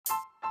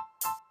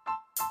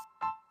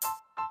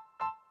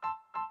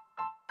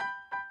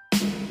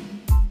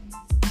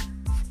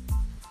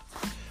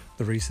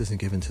The race isn't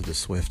given to the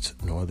swift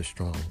nor the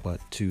strong, but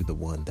to the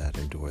one that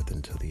endureth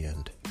until the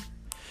end.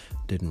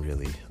 Didn't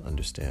really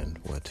understand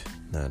what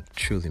that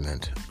truly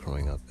meant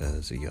growing up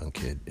as a young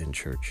kid in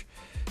church.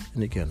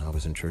 And again, I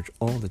was in church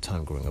all the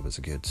time growing up as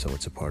a kid, so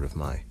it's a part of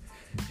my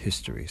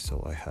history,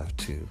 so I have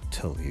to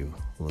tell you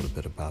a little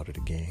bit about it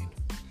again.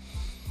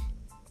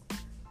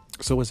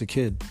 So as a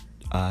kid,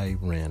 I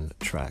ran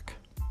track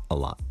a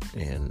lot,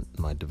 and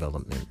my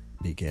development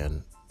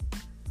began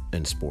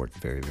in sport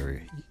very,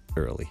 very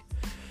early.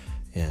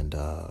 And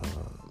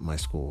my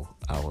school,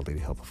 Our Lady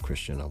Help of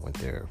Christian, I went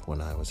there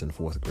when I was in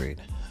 4th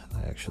grade.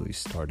 I actually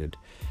started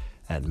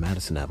at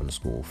Madison Avenue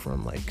School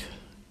from like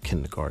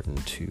kindergarten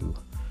to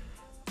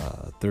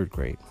 3rd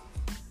grade.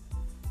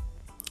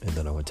 And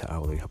then I went to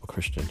Our Lady Help of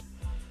Christian,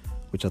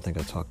 which I think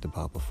I talked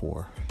about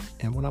before.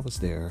 And when I was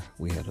there,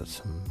 we had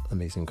some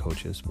amazing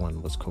coaches.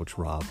 One was Coach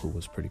Rob, who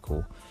was pretty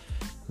cool.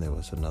 There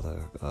was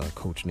another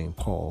coach named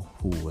Paul,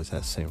 who was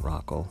at St.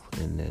 Rocco.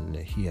 And then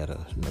he had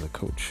another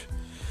coach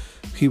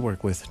he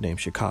worked with named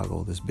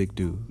Chicago, this big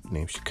dude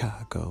named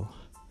Chicago.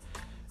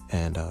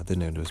 And then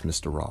there was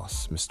Mr.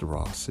 Ross. Mr.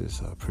 Ross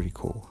is pretty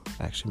cool.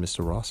 Actually,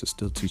 Mr. Ross is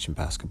still teaching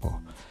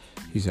basketball.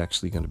 He's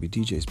actually going to be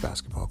DJ's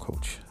basketball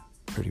coach.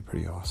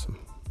 Pretty awesome.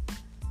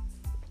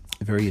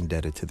 Very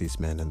indebted to these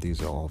men, and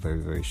these are all very,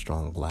 very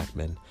strong black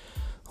men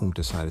whom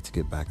decided to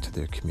get back to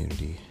their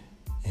community.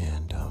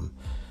 And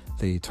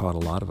they taught a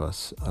lot of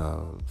us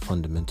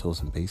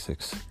fundamentals and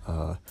basics,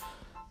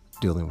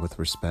 dealing with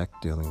respect,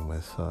 dealing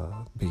with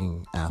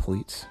being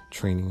athletes,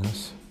 training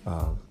us,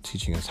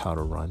 teaching us how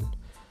to run,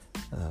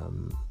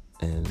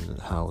 and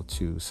how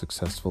to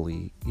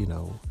successfully,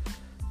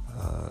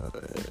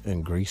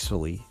 and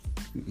gracefully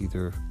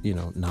either,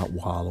 not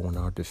wallow in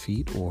our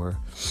defeat or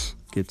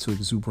get too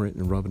exuberant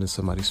and rub it in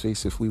somebody's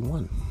face if we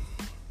won.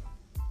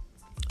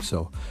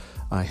 So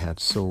I had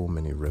so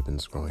many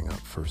ribbons growing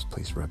up, first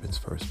place ribbons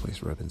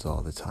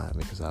all the time,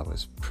 because I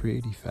was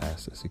pretty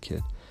fast as a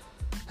kid.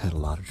 Had a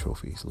lot of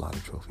trophies,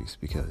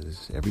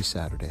 because every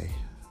Saturday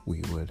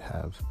we would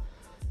have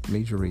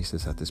major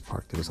races at this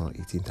park that was on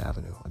 18th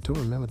Avenue. I don't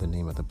remember the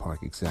name of the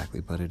park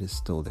exactly, but it is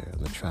still there,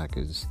 and the track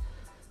is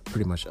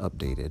pretty much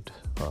updated.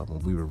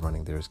 When we were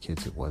running there as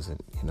kids, it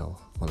wasn't,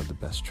 one of the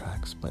best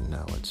tracks, but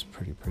now it's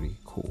pretty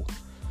cool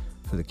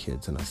for the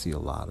kids, and I see a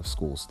lot of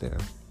schools there.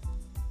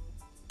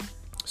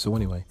 So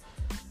anyway,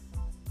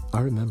 I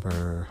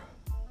remember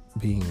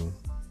being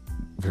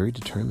very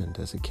determined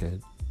as a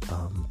kid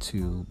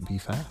to be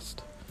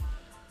fast.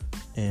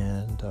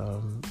 And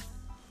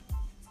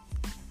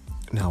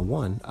now,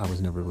 I was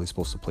never really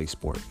supposed to play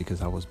sport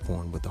because I was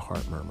born with a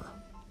heart murmur.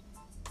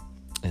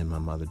 And my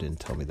mother didn't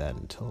tell me that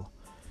until,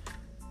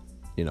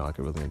 I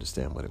could really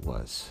understand what it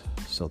was.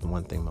 So the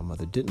one thing my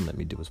mother didn't let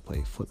me do was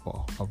play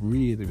football. I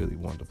really, really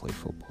wanted to play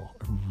football.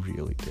 I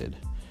really did.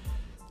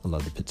 I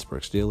love the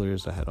Pittsburgh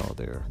Steelers. I had all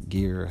their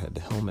gear. I had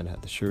the helmet, I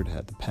had the shirt, I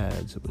had the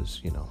pads. It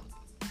was,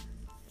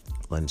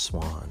 Len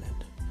Swan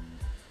and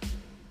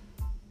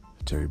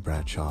Terry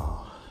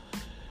Bradshaw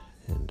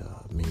and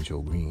Mean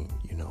Joe Green,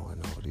 and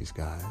all these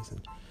guys.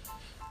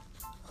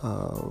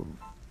 And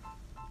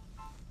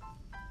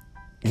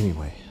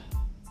anyway,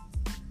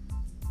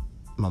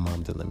 my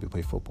mom didn't let me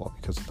play football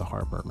because of the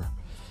heart murmur,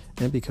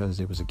 and because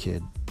there was a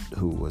kid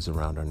who was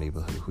around our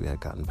neighborhood who had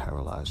gotten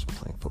paralyzed from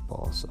playing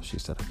football. So she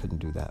said I couldn't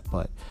do that.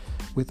 But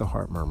with the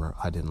heart murmur,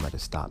 I didn't let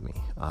it stop me.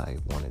 I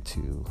wanted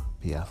to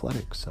be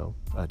athletic, so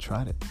I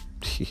tried it.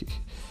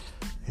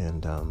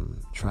 And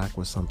track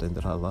was something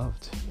that I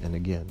loved. And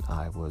again,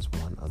 I was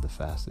one of the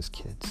fastest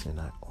kids, and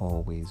I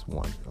always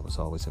won. I was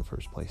always in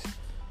first place.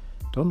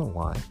 Don't know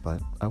why,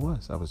 but I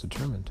was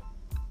determined.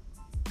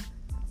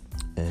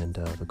 And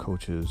the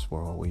coaches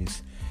were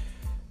always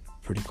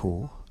pretty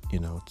cool,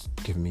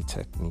 giving me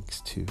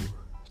techniques to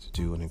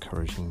do and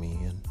encouraging me.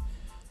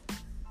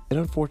 And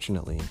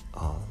unfortunately,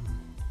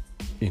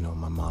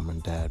 my mom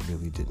and dad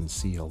really didn't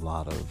see a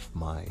lot of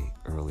my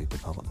early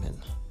development.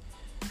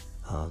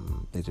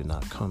 They did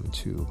not come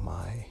to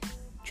my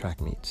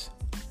track meets.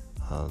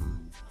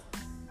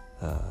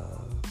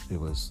 It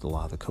was a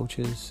lot of the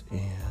coaches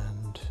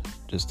and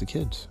just the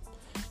kids.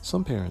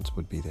 Some parents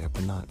would be there,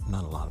 but not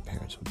a lot of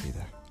parents would be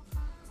there.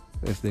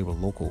 If they were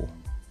local,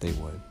 they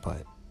would,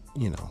 but,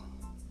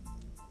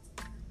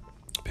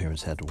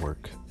 parents had to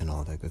work and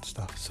all that good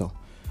stuff. So,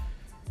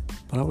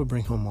 but I would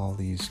bring home all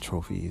these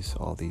trophies,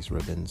 all these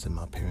ribbons, and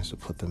my parents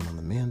would put them on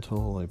the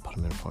mantle. I'd put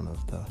them in front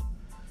of the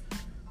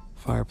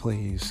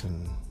fireplace,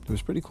 and it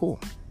was pretty cool.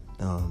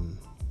 And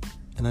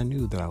I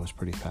knew that I was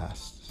pretty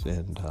fast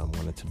and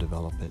wanted to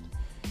develop it.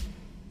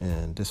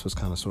 And this was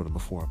kind of sort of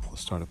before I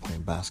started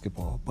playing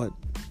basketball. But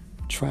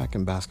track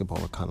and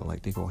basketball are kind of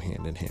like, they go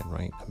hand in hand,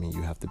 right? I mean,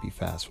 you have to be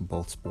fast for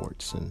both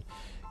sports, and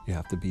you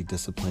have to be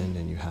disciplined,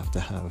 and you have to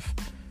have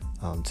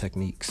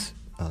techniques.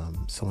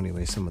 So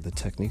anyway, some of the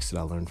techniques that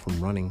I learned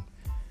from running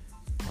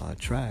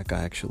track,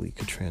 I actually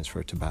could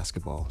transfer to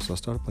basketball. So I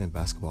started playing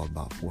basketball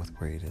about 4th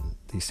grade, and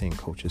these same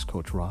coaches,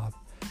 Coach Rob,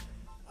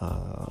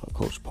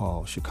 Coach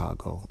Paul,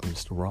 Chicago, and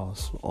Mr.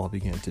 Ross, all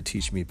began to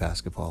teach me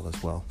basketball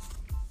as well.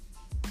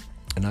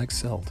 And I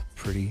excelled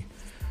pretty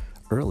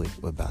early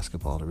with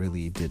basketball. I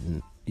really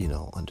didn't,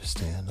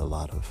 understand a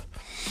lot of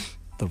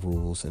the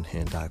rules and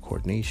hand-eye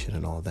coordination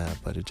and all that,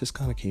 but it just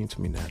kind of came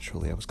to me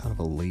naturally. I was kind of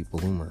a late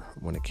bloomer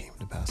when it came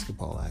to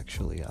basketball,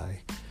 actually. I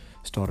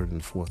started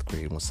in 4th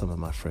grade when some of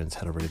my friends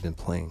had already been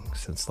playing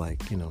since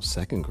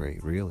 2nd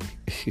grade, really.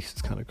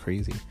 It's kind of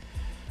crazy.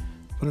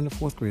 But in the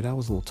 4th grade, I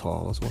was a little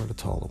tall. I was one of the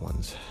taller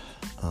ones.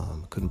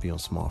 Couldn't be on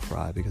small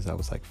fry because I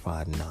was like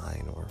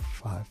 5'9" or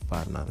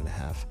 5'9" and a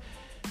half.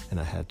 And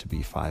I had to be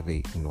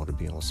 5'8" in order to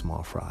be on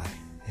small fry.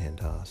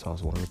 And so I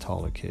was one of the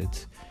taller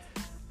kids.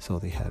 So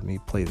they had me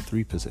play the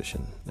 3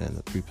 position. And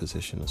the 3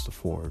 position is the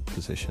forward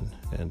position.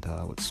 And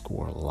I would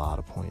score a lot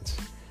of points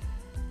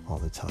all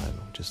the time.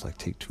 Just like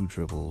take 2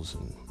 dribbles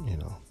and,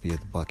 be at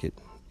the bucket,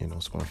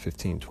 scoring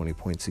 15, 20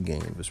 points a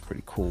game. It was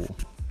pretty cool.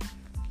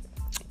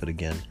 But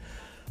again,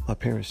 my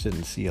parents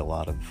didn't see a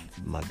lot of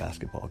my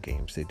basketball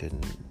games. They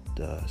didn't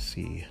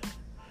see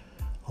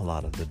a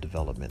lot of the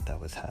development that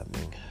was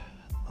happening.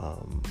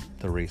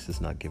 The race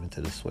is not given to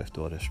the swift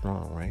or the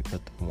strong, right?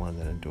 But the one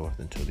that endureth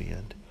until the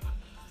end.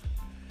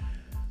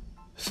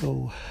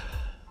 So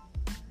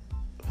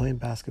playing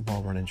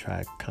basketball, running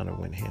track kind of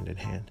went hand in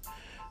hand.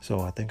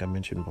 So I think I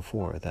mentioned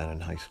before that in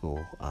high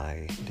school,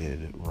 I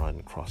did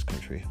run cross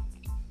country.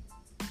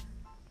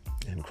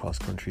 And cross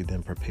country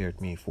then prepared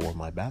me for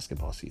my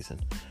basketball season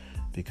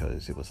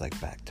because it was like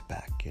back to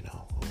back, It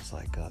was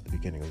like the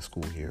beginning of the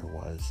school year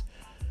was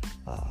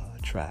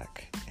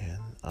track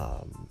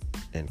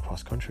and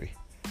cross country.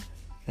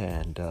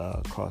 And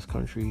cross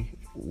country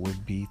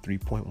would be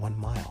 3.1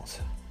 miles.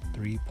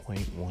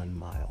 3.1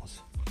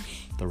 miles.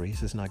 The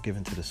race is not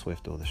given to the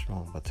swift or the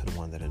strong, but to the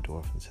one that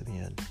endureth unto the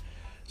end.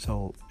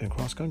 So in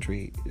cross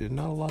country,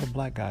 not a lot of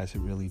black guys that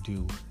really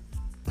do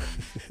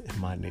in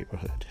my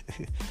neighborhood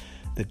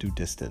that do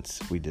distance.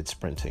 We did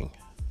sprinting,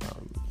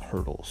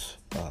 hurdles,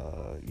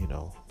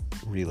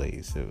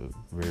 relays. It was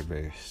very,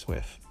 very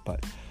swift,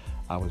 but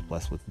I was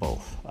blessed with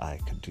both. I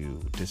could do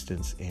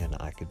distance and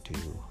I could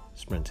do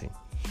sprinting.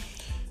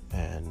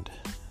 And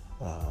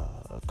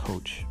a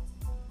coach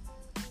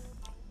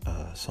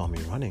saw me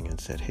running and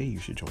said, "Hey, you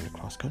should join the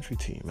cross country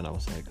team." And I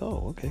was like,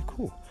 "Oh, okay,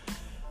 cool."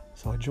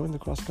 So I joined the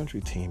cross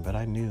country team, but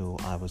I knew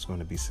I was going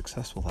to be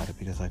successful at it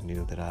because I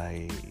knew that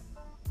I,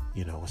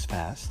 was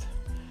fast.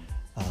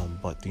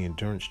 But the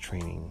endurance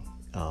training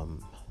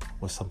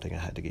was something I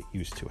had to get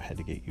used to. I had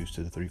to get used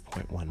to the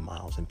 3.1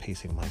 miles and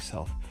pacing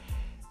myself.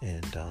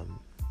 And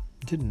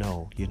didn't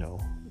know,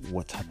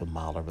 what type of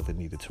mile I really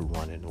needed to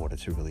run in order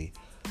to really,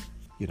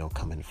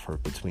 come in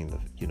between the,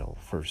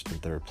 first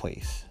and third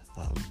place.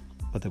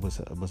 But it was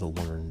a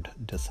learned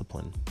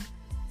discipline.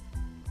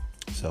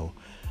 So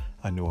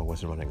I knew I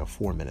wasn't running a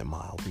 4-minute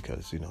mile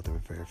because, there were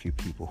very few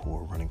people who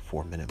were running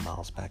 4-minute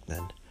miles back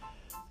then.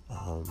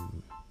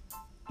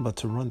 But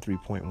to run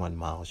 3.1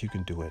 miles, you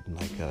can do it in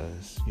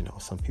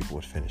some people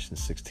would finish in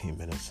 16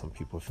 minutes. Some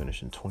people would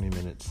finish in 20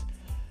 minutes.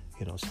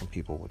 Some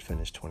people would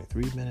finish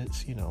 23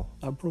 minutes.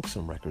 I broke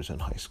some records in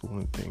high school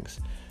and things.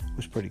 It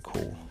was pretty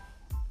cool.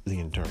 The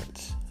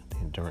endurance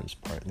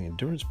part. The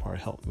endurance part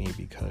helped me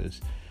because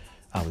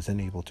I was then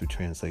able to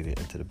translate it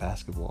into the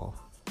basketball.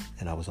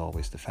 And I was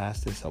always the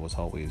fastest. I was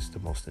always the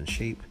most in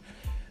shape.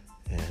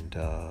 And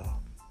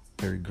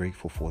very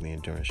grateful for the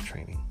endurance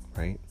training,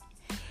 right?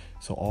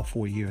 So all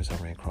 4 years I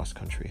ran cross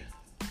country.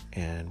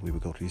 And we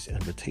would go to these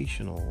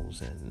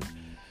invitationals and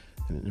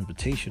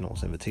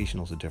invitationals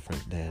are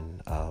different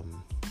than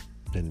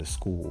the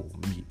school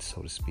meets,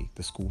 so to speak.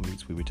 The school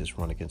meets, we would just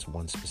run against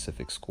one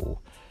specific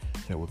school.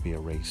 There would be a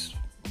race,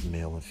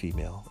 male and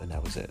female, and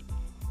that was it.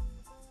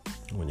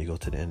 When you go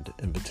to the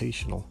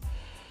invitational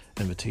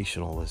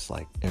is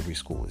like every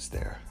school is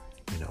there,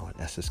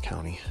 in Essex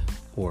County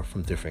or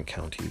from different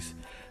counties.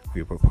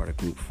 We were part of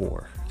Group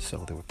 4,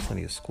 so there were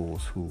plenty of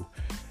schools who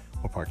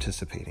were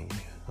participating.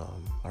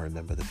 I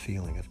remember the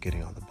feeling of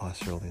getting on the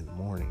bus early in the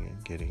morning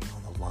and getting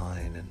on the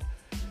line and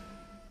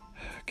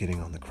getting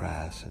on the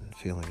grass and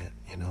feeling it,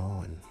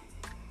 and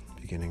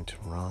beginning to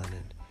run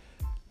and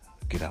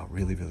get out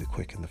really, really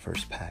quick in the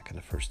first pack, in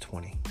the first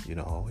 20.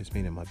 Always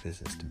made it my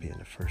business to be in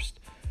the first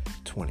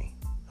 20.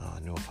 I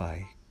knew if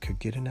I could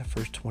get in that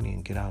first 20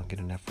 and get out and get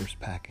in that first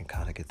pack and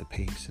kind of get the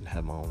pace and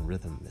have my own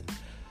rhythm.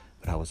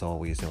 But I was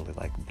always the only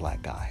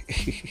black guy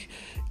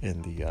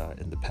in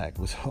the pack. It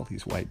was all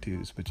these white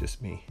dudes, but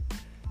just me.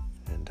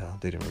 And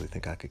they didn't really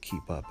think I could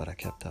keep up, but I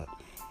kept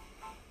up.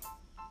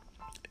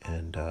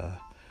 And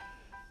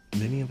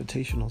many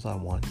invitationals I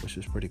won, which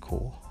was pretty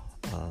cool.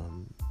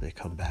 They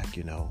come back,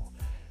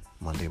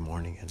 Monday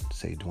morning and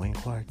say Dwayne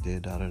Clark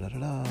did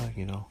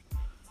da-da-da-da-da,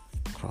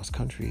 cross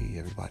country,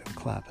 everybody would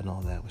clap and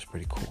all that. It was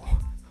pretty cool.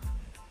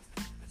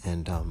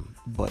 And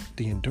but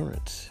the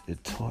endurance,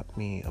 it taught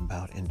me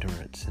about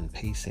endurance and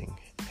pacing.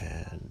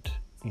 And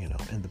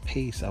in the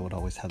pace, I would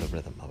always have the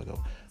rhythm. I would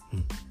go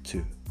 1,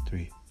 2,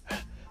 3,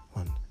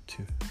 1,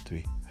 2,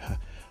 3.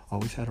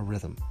 Always had a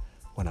rhythm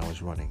when I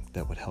was running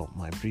that would help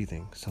my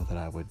breathing, so that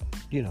I would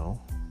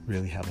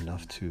really have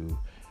enough to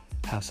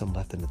have some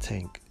left in the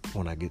tank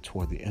when I get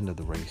toward the end of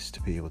the race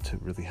to be able to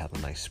really have a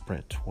nice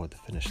sprint toward the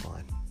finish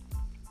line.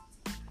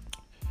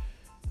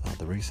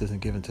 The race isn't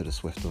given to the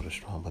swift or the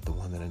strong, but the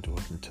one that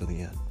endures until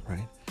the end,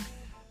 right?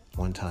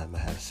 One time I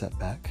had a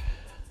setback.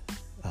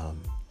 It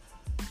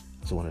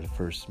was one of the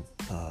first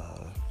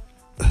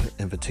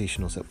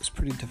invitationals that was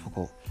pretty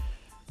difficult.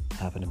 I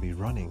happened to be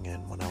running,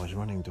 and when I was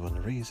running during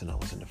the race, and I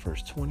was in the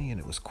first 20, and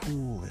it was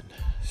cool, and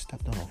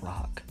stepped on a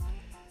rock.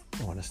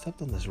 And when I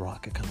stepped on this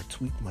rock, it kind of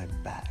tweaked my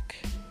back,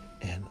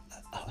 and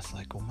I was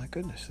like, oh my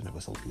goodness, and it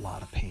was a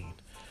lot of pain.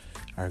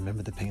 I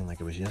remember the pain like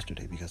it was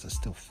yesterday because I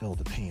still feel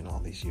the pain all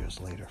these years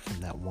later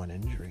from that one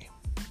injury.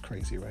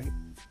 Crazy, right?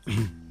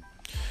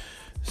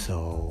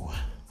 So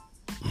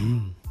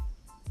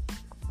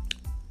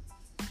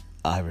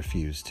I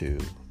refused to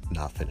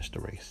not finish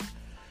the race.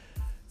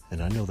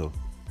 And I know the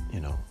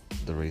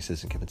race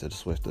isn't given to the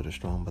swift or the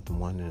strong, but the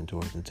one that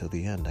endures until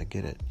the end. I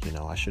get it.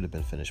 I should have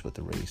been finished with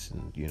the race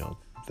in,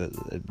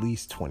 at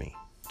least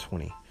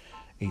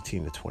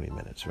 18 to 20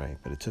 minutes, right?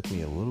 But it took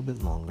me a little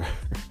bit longer.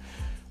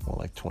 More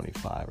like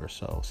 25 or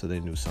so. So they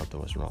knew something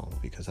was wrong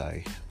because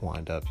I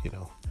wound up,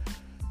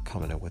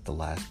 coming in with the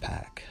last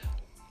pack.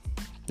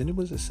 And it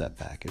was a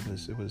setback.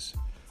 It was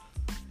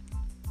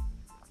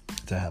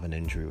to have an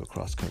injury with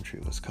cross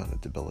country was kind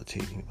of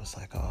debilitating. It was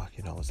like, I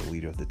was the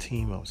leader of the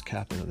team. I was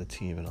captain of the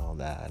team and all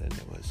that. And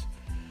it was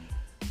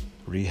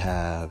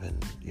rehab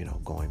and,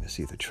 going to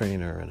see the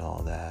trainer and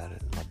all that.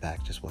 And my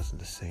back just wasn't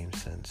the same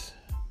since.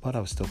 But I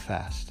was still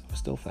fast.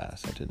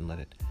 I didn't let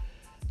it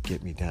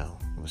get me down.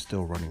 I was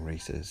still running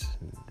races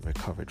and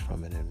recovered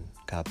from it and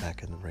got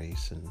back in the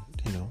race and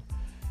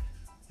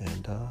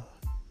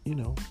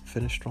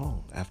finished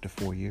strong after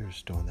 4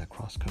 years doing that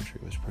cross country.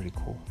 It was pretty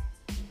cool.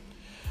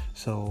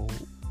 So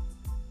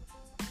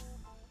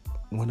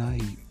when I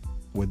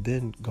would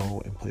then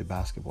go and play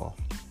basketball,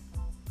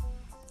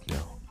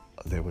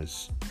 there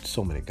was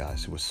so many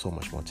guys who were so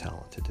much more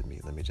talented than me.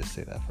 Let me just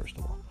say that first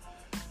of all.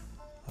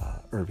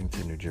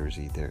 Irvington, New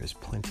Jersey, there is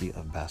plenty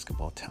of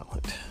basketball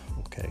talent.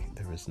 Okay,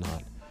 there is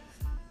not,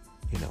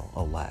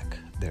 a lack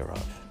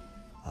thereof.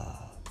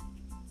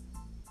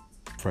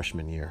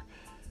 Freshman year,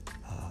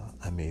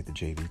 I made the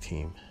JV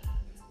team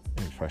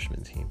and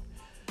freshman team,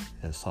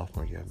 and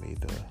sophomore year I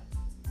made the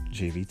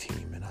JV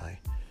team, and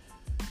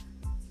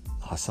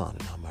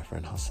my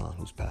friend Hassan,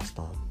 who's passed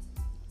on,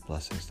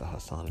 blessings to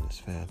Hassan and his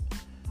fam.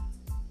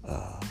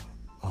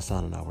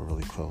 Hassan and I were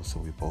really close, so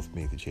we both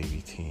made the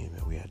JV team,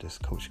 and we had this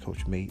Coach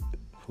Mate,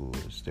 who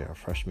was there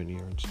freshman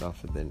year and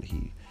stuff, and then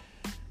he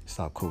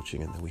stopped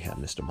coaching, and then we had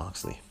Mr.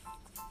 Moxley.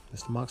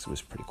 Mr. Moxley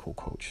was a pretty cool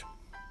coach.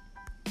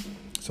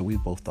 So we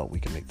both thought we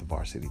could make the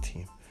varsity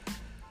team.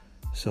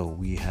 So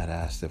we had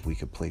asked if we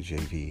could play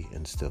JV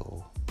and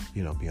still,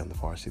 be on the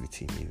varsity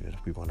team, even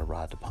if we want to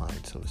ride the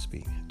pine, so to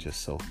speak,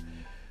 just so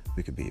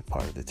we could be a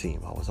part of the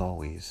team. I was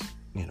always,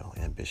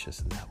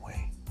 ambitious in that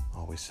way,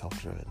 always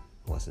self-driven,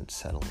 wasn't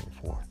settling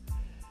for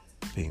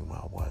being where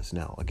I was.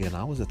 Now, again,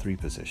 I was a 3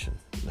 position.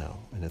 Now,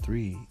 in the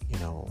 3,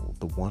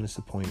 the 1 is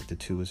the point, the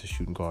 2 is the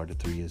shooting guard, the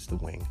 3 is the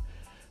wing,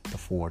 the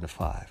 4 and the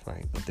 5,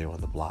 right? But they're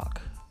on the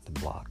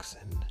blocks,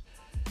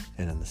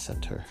 and in the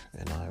center.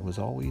 And I was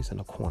always in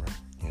a corner,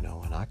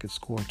 and I could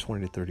score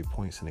 20 to 30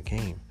 points in a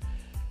game,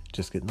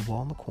 just getting the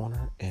ball in the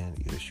corner and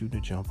either shooting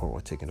a jumper or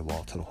taking the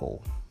ball to the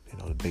hole.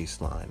 The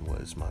baseline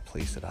was my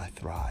place that I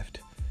thrived.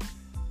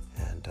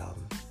 And,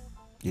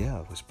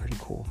 it was pretty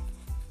cool.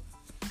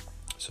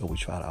 So we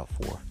tried out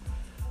for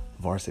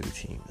the varsity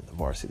team, and the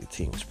varsity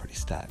team was pretty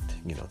stacked.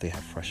 They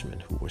had freshmen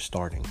who were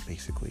starting,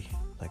 basically.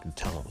 Like, the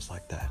talent was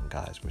like that, and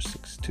guys were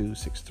 6'2",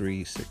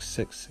 6'3",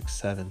 6'6",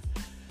 6'7".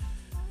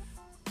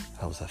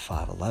 I was at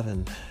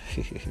 5'11".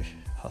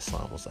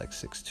 Hassan was like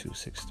 6'2",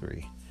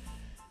 6'3".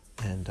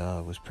 And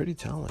it was pretty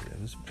talented.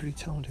 It was a pretty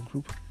talented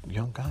group of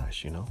young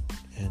guys,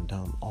 and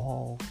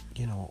all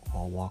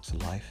walks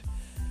of life.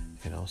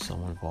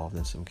 Some were involved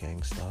in some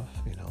gang stuff,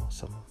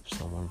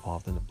 some were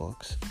involved in the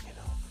books,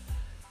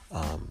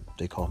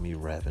 They called me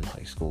Rev in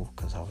high school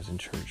because I was in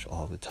church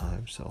all the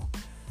time, so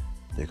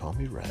they called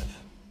me Rev.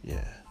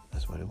 Yeah,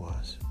 that's what it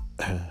was.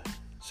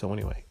 So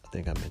anyway, I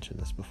think I mentioned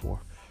this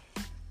before.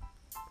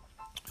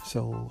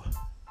 So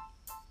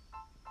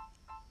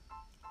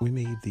we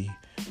made the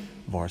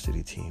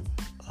varsity team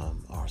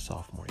our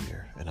sophomore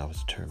year, and I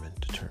was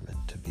determined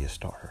to be a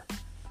starter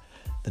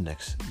the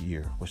next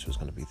year, which was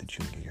going to be the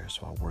junior year.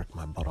 So I worked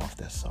my butt off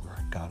that summer.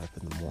 Got up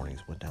in the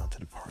mornings, went down to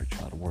the park,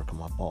 tried to work on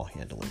my ball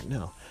handling.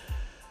 Now,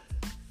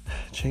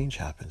 change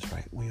happens,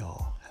 right? We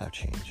all have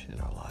change in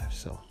our lives.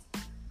 So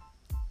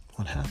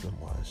what happened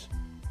was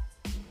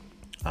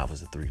I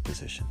was a 3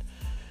 position.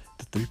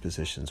 The 3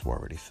 positions were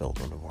already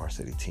filled on the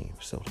varsity team.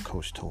 So the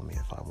coach told me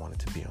if I wanted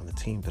to be on the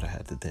team, that I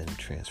had to then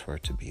transfer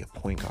to be a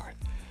point guard.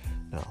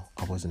 Now,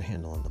 I wasn't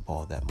handling the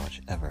ball that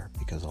much ever,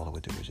 because all I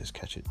would do was just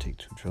catch it, take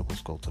 2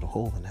 dribbles, go to the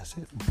hole, and that's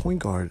it. Point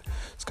guard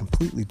is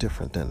completely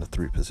different than the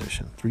 3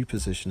 position. 3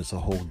 position is a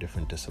whole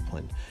different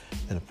discipline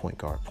than a point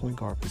guard. Point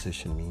guard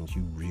position means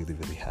you really,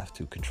 really have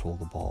to control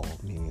the ball,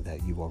 meaning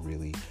that you are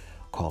really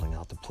calling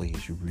out the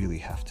plays. You really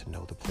have to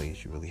know the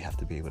plays. You really have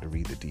to be able to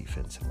read the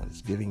defense and what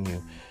it's giving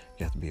you.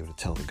 You have to be able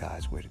to tell the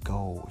guys where to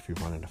go. If you're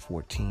running a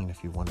 14,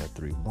 if you run a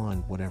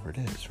 3-1, whatever it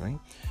is, right?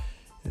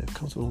 It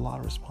comes with a lot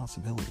of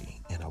responsibility,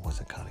 and I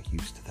wasn't kind of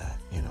used to that,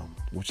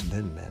 which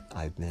then meant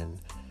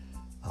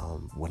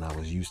when I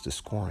was used to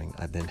scoring,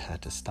 I then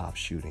had to stop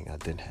shooting. I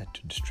then had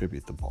to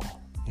distribute the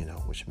ball,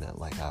 which meant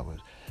like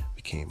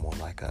became more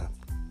like a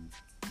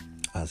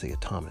Isaiah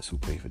Thomas, who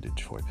played for the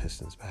Detroit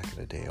Pistons back in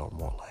the day, or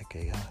more like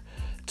a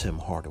Tim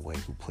Hardaway,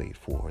 who played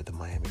for the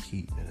Miami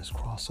Heat in his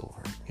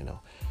crossover,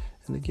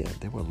 And again,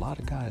 there were a lot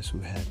of guys who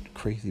had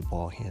crazy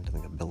ball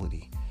handling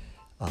ability.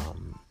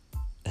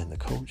 And the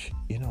coach,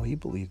 he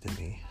believed in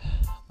me.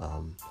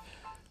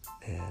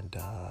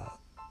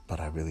 But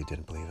I really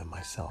didn't believe in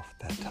myself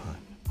at that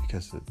time,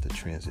 because the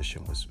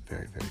transition was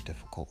very, very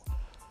difficult.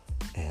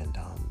 And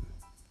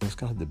it was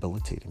kind of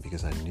debilitating,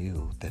 because I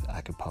knew that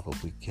I could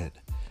probably get,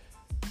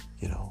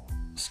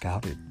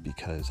 scouted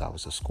because I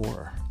was a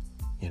scorer,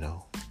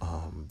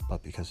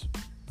 but because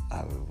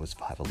I was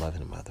 5'11"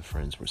 and my other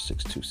friends were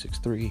 6'2",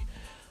 6'3",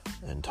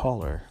 and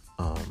taller,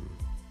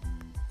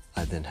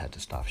 I then had to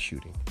stop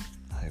shooting.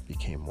 I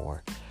became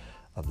more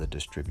of the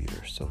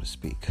distributor, so to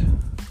speak.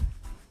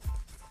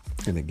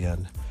 And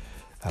again,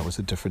 that was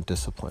a different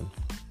discipline.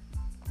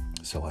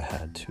 So I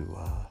had to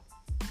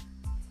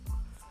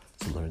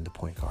learn the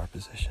point guard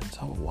positions.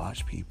 I would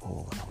watch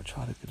people, and I would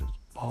try to do the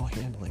ball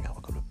handling. I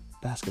would go to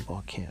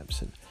basketball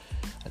camps, and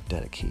I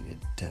dedicated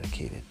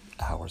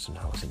hours and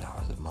hours and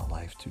hours of my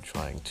life to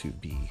trying to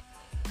be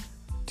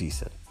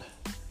decent,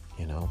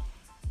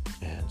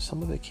 And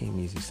some of it came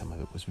easy, some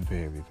of it was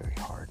very, very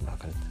hard.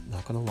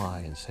 Not gonna lie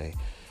and say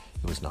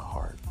it was not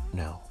hard.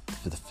 Now,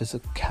 for the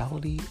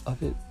physicality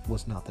of it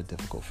was not that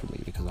difficult for me,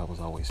 because I was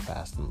always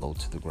fast and low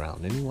to the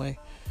ground anyway.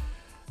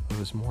 It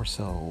was more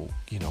so,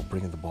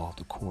 bringing the ball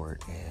to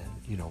court and,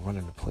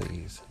 running the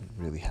plays and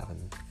really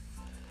having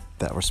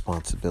that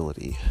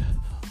responsibility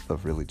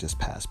of really just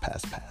pass,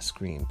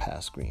 screen,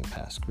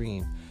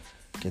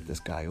 get this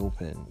guy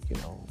open.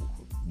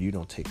 You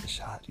don't take the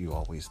shot. You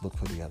always look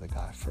for the other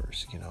guy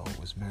first. It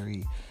was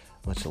very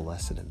much a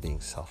lesson in being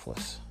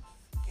selfless.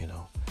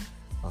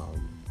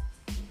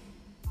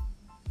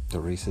 The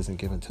race isn't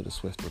given to the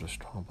swift or the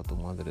strong, but the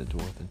one that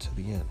endureth unto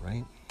the end,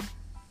 right?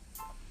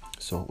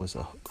 So it was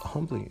a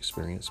humbling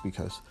experience,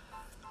 because,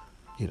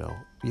 we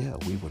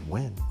would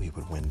win. We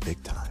would win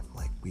big time.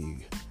 Like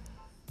we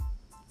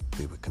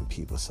would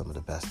compete with some of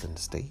the best in the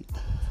state,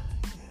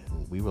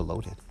 and we were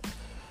loaded.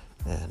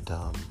 And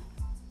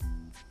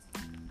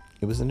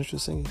it was an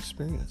interesting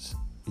experience,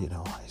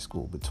 high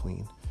school,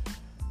 between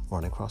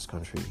running cross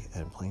country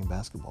and playing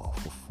basketball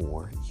for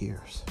 4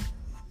 years.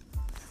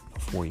 For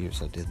 4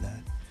 years I did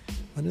that.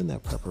 But in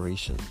that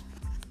preparation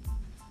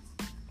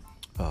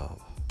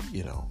of,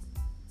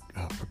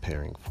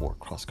 preparing for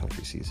cross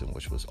country season,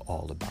 which was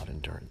all about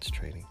endurance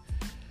training,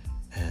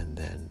 and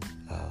then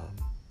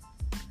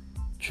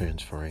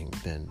transferring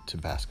then to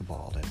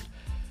basketball and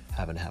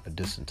having to have a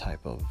different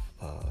type of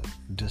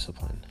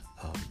discipline,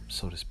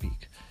 so to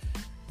speak.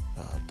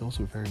 Those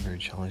were very, very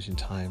challenging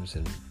times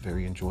and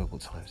very enjoyable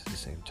times at the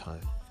same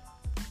time.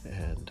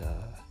 And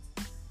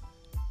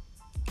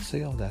I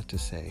say all that to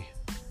say,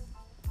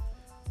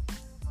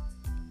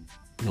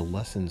 the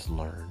lessons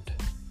learned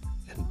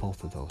in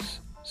both of those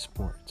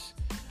sports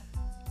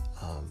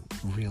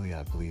really,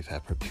 I believe,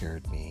 have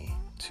prepared me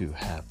to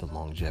have the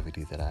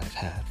longevity that I've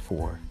had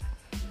for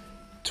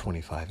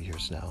 25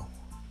 years now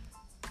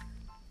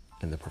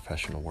in the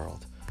professional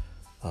world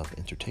of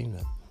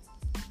entertainment.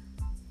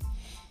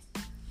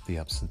 The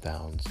ups and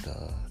downs,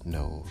 the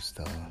no's,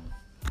 the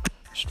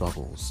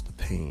struggles, the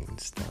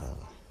pains, the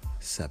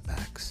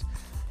setbacks,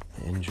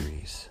 the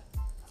injuries,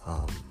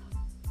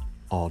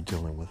 all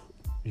dealing with,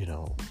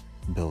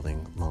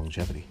 building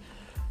longevity.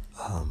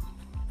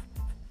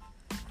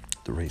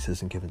 The race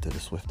isn't given to the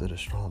swift or the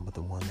strong, but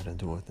the one that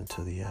endureth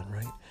until the end,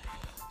 right?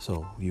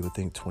 So you would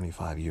think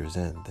 25 years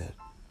in that,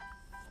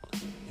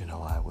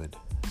 I would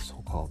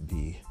so-called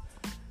be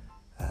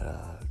at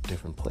a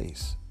different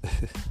place.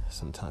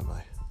 Sometime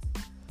I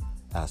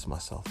ask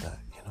myself that,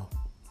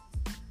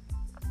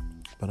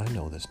 But I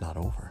know that's not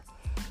over.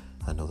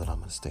 I know that I'm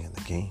going to stay in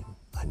the game.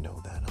 I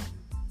know that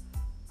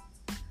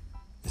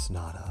it's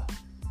not a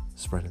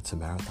sprint, it's a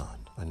marathon.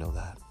 I know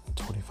that.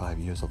 25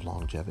 years of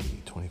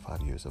longevity,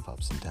 25 years of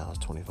ups and downs,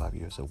 25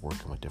 years of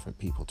working with different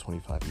people,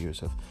 25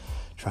 years of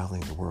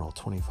traveling the world,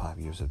 25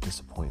 years of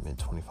disappointment,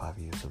 25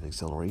 years of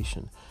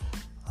exhilaration.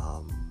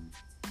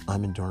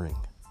 I'm enduring.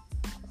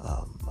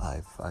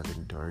 I've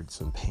endured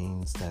some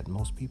pains that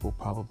most people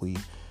probably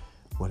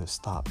would have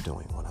stopped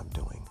doing what I'm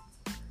doing,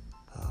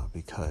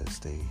 because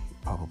they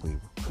probably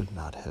could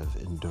not have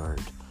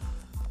endured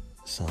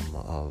some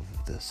of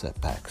the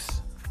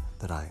setbacks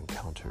that I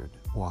encountered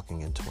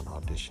walking into an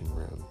audition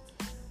room,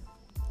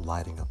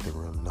 lighting up the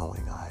room,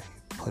 knowing I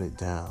put it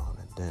down,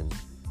 and then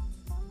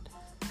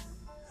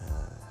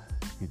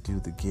you do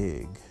the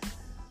gig,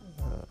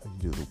 you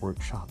do the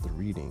workshop, the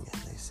reading,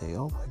 and they say,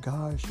 "Oh my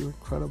gosh, you're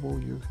incredible,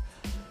 you're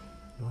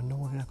No,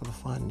 we're not going to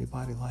find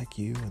anybody like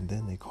you. And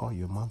then they call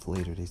you a month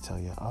later. They tell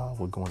you, oh,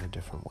 we're going a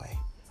different way.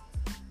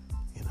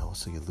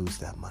 So you lose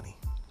that money.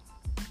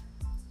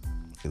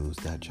 You lose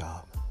that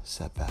job.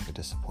 Setback or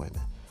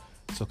disappointment.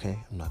 It's okay.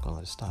 I'm not going to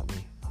let it stop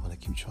me. I'm going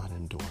to keep trying to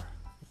endure.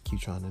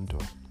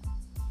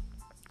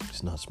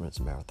 It's not a sprint, it's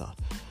a marathon.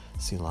 I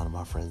see a lot of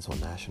my friends on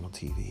national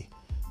TV,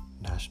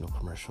 national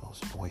commercials,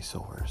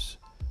 voiceovers,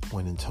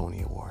 winning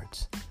Tony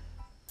Awards.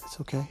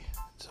 It's okay.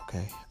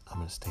 I'm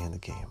going to stay in the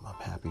game. I'm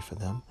happy for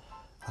them.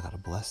 I got to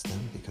bless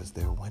them because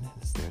they're winning.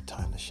 It's their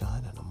time to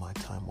shine, and my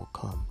time will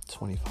come.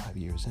 25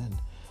 years in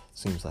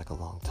seems like a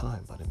long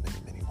time, but in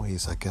many, many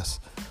ways, I guess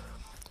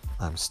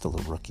I'm still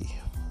a rookie.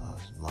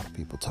 A lot of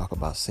people talk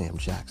about Sam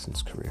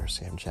Jackson's career.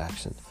 Sam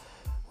Jackson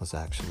was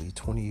actually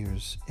 20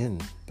 years in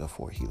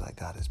before he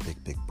got his big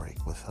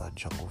break with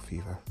Jungle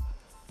Fever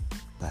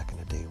back in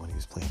the day when he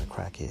was playing a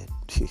crackhead.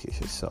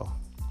 So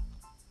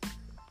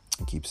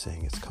I keep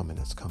saying it's coming.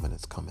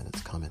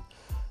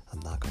 I'm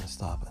not going to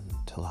stop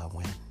until I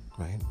win,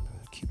 right? I'm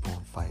gonna keep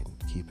on fighting,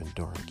 keep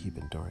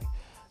enduring,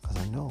 because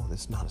I know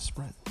it's not a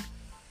sprint.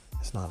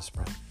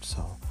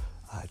 So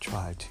I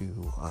try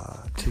to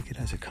take it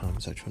as it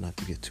comes. I try not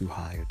to get too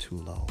high or too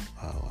low.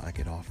 I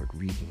get offered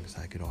readings.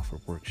 I get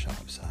offered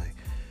workshops. I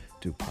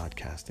do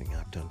podcasting.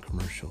 I've done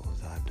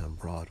commercials. I've done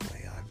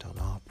Broadway. I've done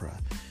opera.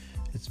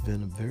 It's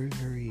been a very,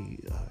 very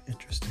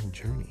interesting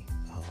journey.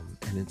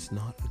 And it's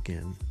not,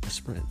 again, a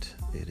sprint.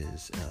 It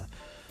is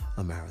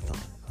a marathon.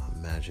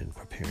 Imagine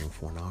preparing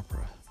for an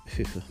opera.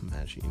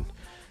 Imagine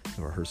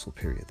the rehearsal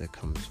period that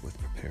comes with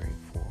preparing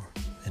for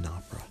an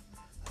opera.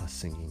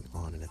 Singing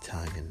on an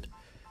Italian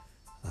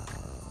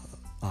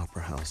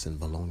opera house in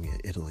Bologna,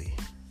 Italy.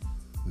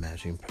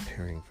 Imagine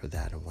preparing for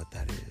that and what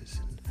that is.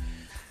 And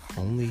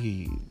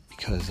only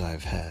because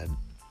I've had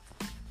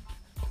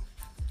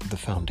the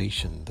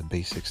foundation, the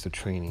basics, the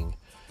training,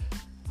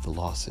 the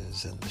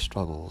losses and the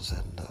struggles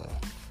and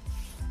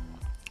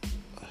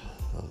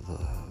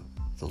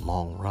the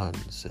long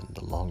runs and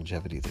the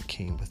longevity that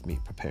came with me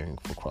preparing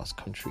for cross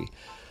country.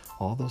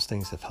 All those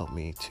things have helped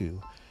me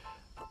to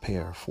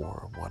prepare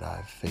for what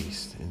I've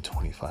faced in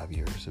 25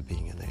 years of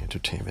being in the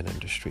entertainment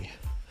industry.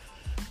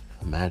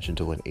 Imagine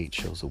doing 8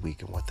 shows a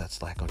week and what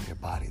that's like on your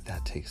body.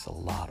 That takes a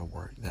lot of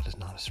work. That is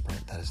not a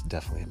sprint. That is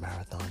definitely a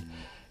marathon.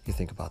 You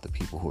think about the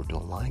people who are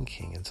doing Lion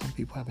King, and some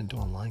people have been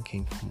doing Lion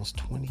King for almost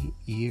 20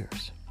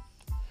 years.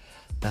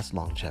 That's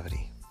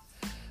longevity,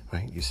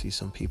 right? You see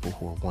some people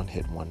who are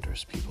one-hit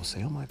wonders. People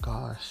say, oh my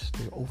gosh,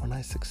 they're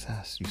overnight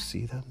success. You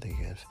see them, they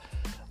get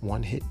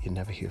one hit, you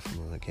never hear from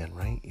them again,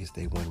 right?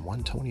 They win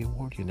one Tony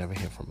Award, you never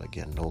hear from them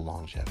again. No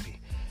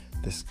longevity.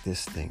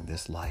 This thing,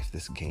 this life,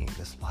 this game,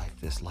 this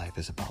life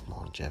is about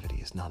longevity.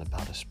 It's not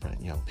about a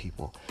sprint, young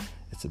people.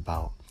 It's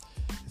about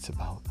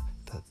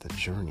the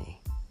journey,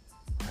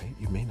 right?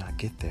 You may not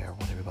get there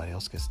when everybody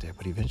else gets there,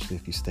 but eventually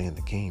if you stay in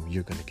the game,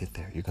 you're going to get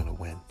there. You're going to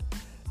win.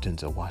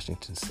 Denzel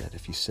Washington said,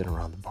 if you sit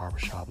around the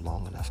barbershop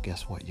long enough,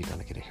 guess what? You're going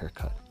to get a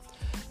haircut.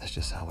 That's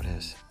just how it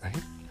is, right?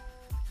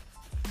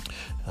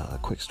 A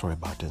quick story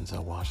about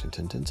Denzel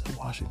Washington. Denzel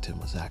Washington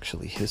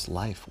his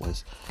life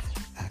was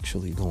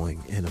actually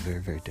going in a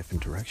very, very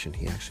different direction.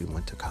 He actually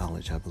went to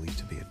college, I believe,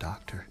 to be a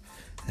doctor.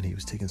 And he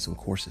was taking some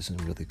courses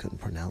and really couldn't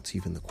pronounce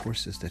even the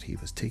courses that he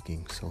was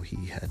taking. So he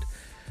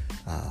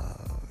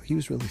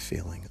was really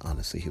failing.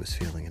 Honestly, he was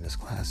failing in his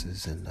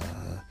classes, and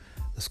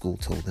the school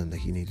told him that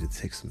he needed to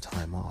take some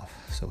time off.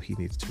 So he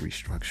needed to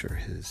restructure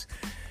his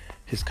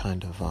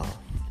kind of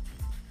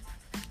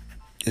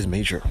his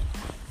major.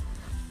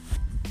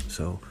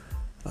 So,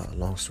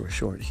 long story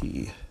short,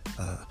 his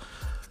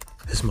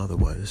mother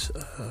was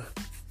a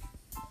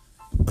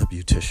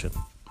beautician,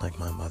 like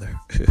my mother.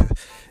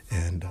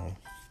 And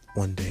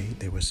one day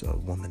there was a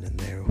woman in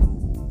there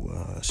who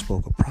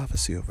spoke a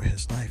prophecy over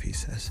his life, he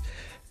says.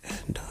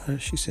 And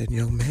she said,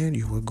 young man,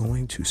 you were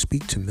going to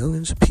speak to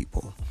millions of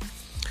people.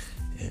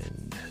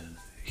 And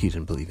he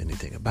didn't believe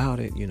anything about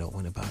it,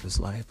 went about his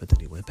life. But then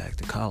he went back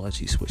to college.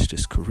 He switched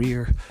his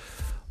career.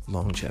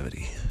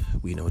 Longevity.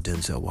 We know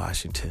Denzel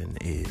Washington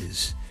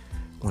is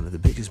one of the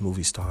biggest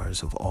movie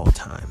stars of all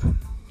time.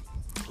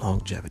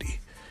 Longevity.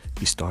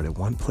 He started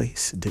one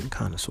place, didn't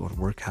kind of sort of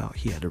work out.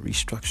 He had to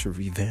restructure,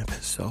 revamp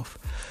himself,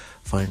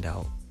 find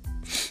out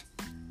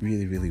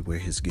really, really where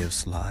his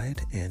gifts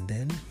lied, and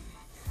then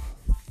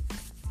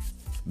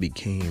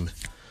became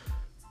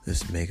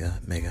this mega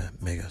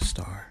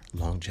star.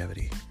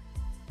 Longevity.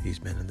 He's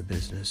been in the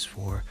business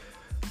for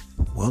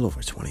well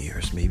over 20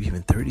 years, maybe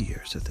even 30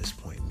 years at this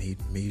point. Made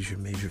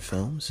major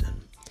films,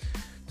 and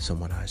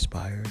someone I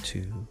aspire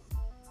to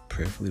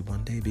prayerfully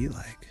one day be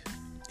like,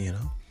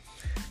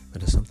 But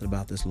there's something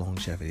about this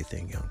longevity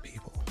thing, young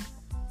people.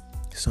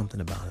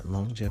 Something about it.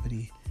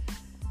 Longevity,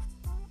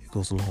 it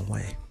goes a long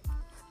way.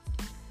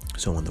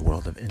 So in the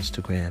world of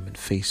Instagram and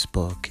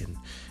Facebook and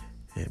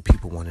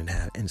people wanting to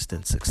have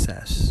instant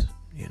success,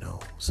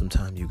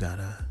 sometimes you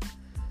gotta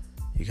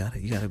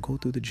go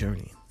through the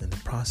journey, and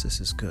the process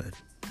is good.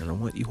 And I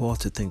want you all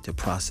to think the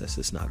process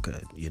is not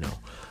good,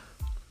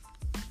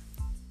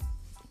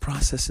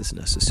 Process is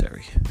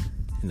necessary.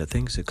 And the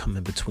things that come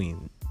in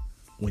between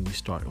when you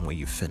start and when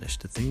you finish,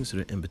 the things that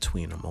are in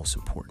between are most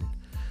important,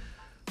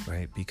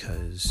 right?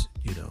 Because,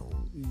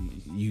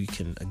 you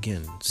can,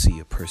 again, see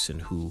a person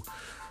who,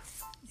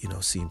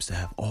 seems to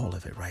have all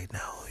of it right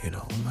now.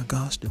 Oh my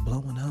gosh, they're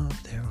blowing up,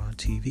 they're on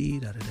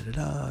TV,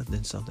 da-da-da-da-da.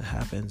 Then something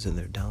happens and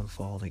they're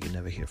downfall and you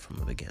never hear from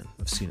them again.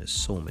 I've seen it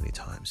so many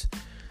times.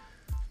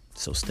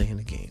 So stay in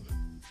the game.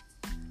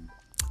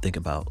 Think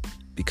about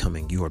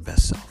becoming your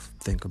best self.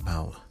 Think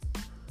about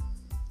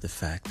the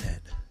fact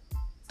that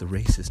the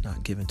race is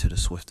not given to the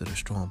swift or the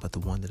strong, but the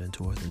one that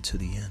endureth unto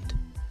the end.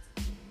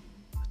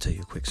 I'll tell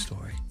you a quick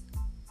story.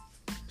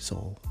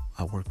 So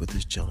I worked with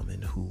this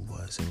gentleman who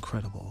was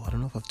incredible. I don't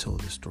know if I've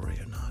told this story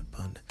or not,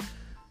 but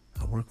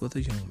I worked with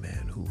a young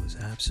man who was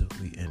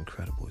absolutely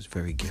incredible. He was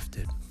very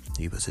gifted.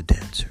 He was a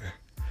dancer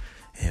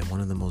and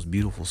one of the most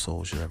beautiful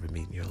souls you'll ever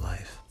meet in your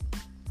life.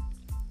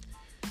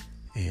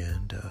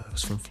 And I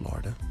was from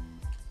Florida.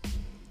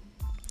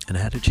 And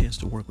I had a chance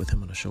to work with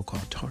him on a show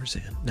called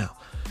Tarzan. Now,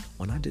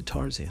 when I did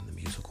Tarzan, the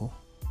musical,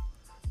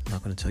 I'm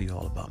not going to tell you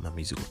all about my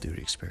musical theater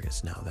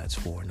experience now. That's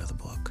for another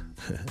book.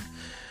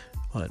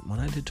 But when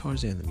I did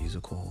Tarzan, the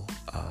musical,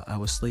 I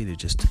was slated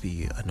just to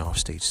be an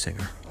offstage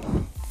singer.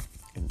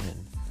 And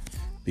then,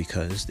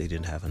 because they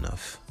didn't have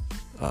enough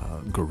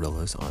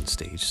gorillas on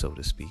stage, so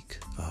to speak,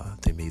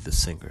 they made the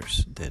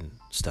singers then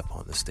step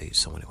on the stage.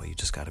 So anyway, you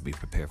just got to be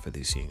prepared for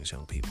these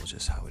young people,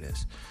 just how it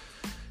is.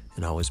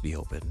 And always be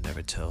open.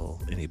 Never tell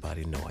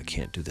anybody, no, I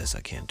can't do this,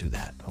 I can't do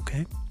that,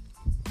 okay?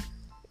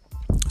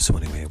 So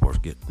anyway, I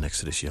worked next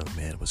to this young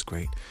man. It was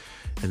great.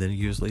 And then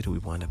years later, we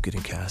wound up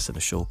getting cast in a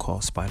show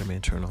called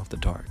Spider-Man Turn Off the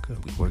Dark.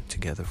 We worked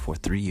together for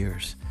 3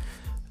 years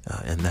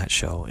in that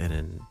show. And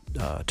in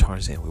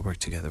Tarzan, we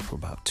worked together for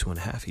about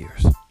 2.5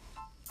 years.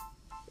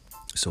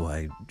 So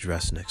I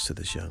dressed next to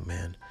this young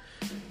man.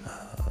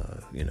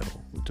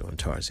 During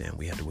Tarzan,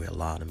 we had to wear a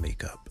lot of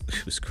makeup.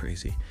 It was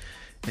crazy.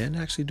 And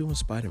actually doing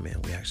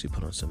Spider-Man, we actually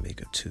put on some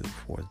makeup too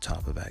for the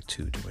top of Act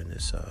 2 during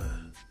this,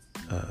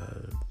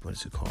 what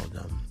is it called?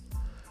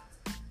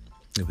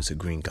 It was a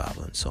Green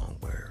Goblin song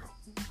where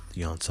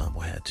the ensemble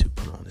had to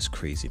put on this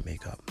crazy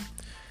makeup.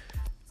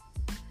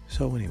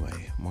 So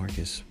anyway,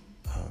 Marcus,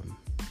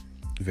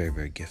 very,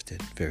 very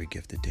gifted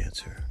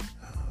dancer,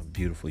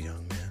 beautiful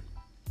young man.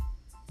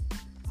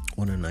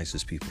 One of the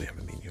nicest people you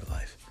ever meet in your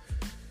life.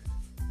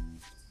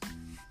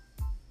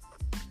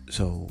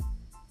 So,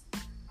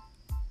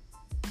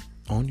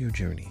 on your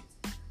journey,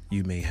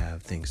 you may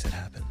have things that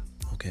happen,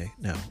 okay?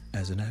 Now,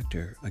 as an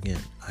actor, again,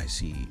 I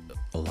see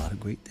a lot of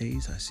great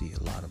days. I see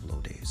a lot of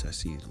low days. I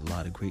see a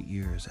lot of great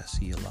years. I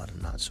see a lot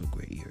of not so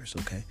great years,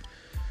 okay?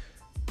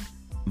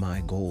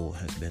 My goal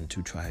has been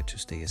to try to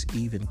stay as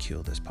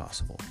even-keeled as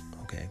possible,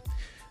 okay?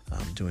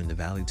 During the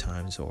valley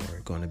times are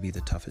going to be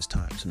the toughest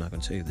times. I'm not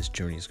going to tell you this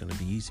journey is going to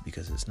be easy,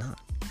 because it's not.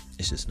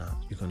 It's just not.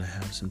 You're going to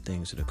have some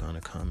things that are going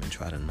to come and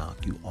try to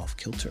knock you off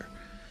kilter.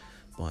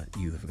 But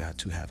you have got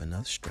to have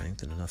enough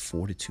strength and enough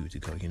fortitude to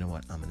go, you know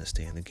what, I'm going to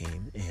stay in the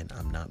game and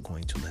I'm not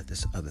going to let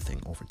this other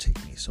thing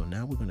overtake me. So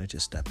now we're going to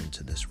just step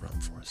into this realm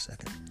for a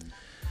second.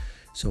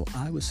 So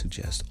I would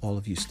suggest all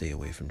of you stay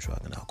away from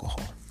drug and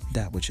alcohol.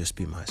 That would just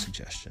be my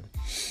suggestion.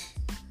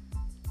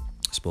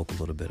 Spoke a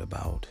little bit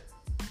about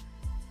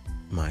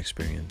my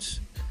experience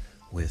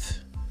with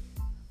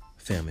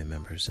family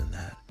members and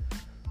that.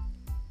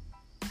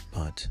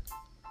 But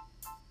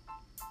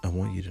I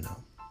want you to know,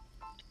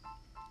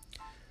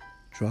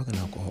 drug and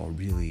alcohol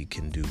really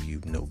can do you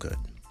no good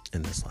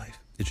in this life.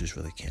 It just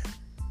really can't.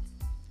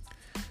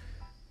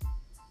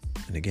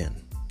 And again,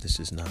 this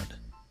is not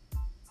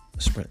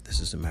a sprint. This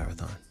is a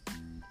marathon.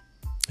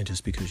 And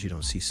just because you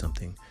don't see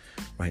something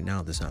right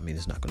now does not mean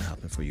it's not going to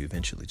happen for you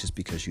eventually. Just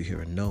because you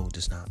hear a no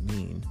does not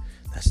mean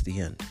that's the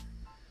end.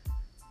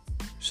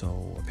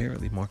 So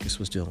apparently Marcus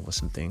was dealing with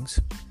some things.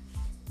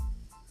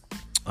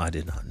 I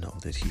did not know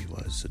that he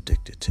was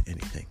addicted to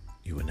anything.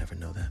 You would never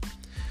know that.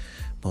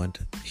 But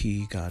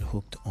he got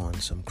hooked on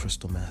some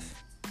crystal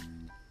meth.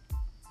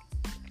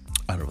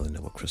 I don't really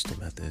know what crystal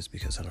meth is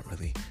because I don't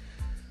really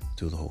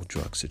do the whole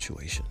drug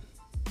situation.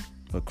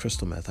 But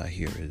crystal meth, I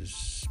hear,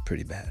 is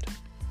pretty bad.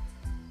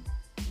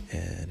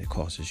 And it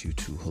causes you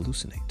to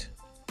hallucinate.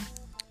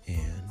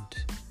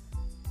 And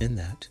in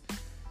that,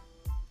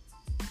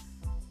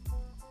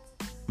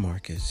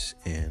 Marcus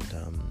and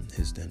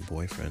his then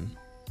boyfriend,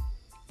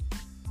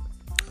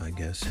 I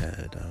guess,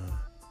 had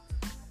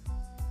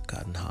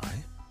gotten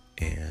high.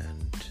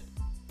 And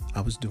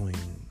I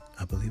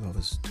believe I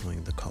was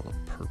doing The Color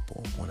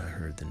Purple when I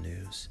heard the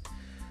news.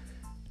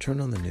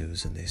 Turned on the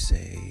news and they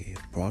say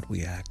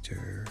Broadway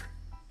actor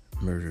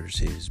murders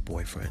his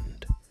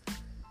boyfriend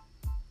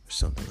or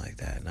something like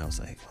that. And I was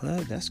like,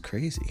 what? That's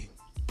crazy.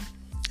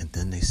 And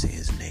then they say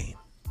his name.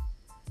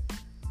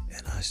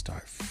 And I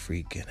start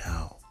freaking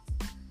out.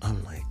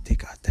 I'm like, they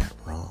got that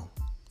wrong.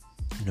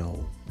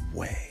 No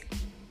way.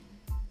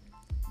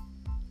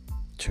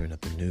 Turn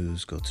up the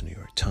news, go to New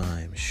York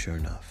Times. Sure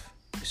enough,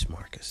 it's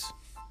Marcus.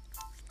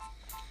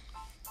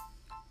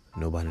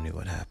 Nobody knew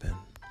what happened.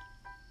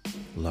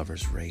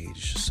 Lover's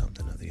rage or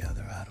something or the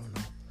other. I don't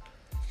know.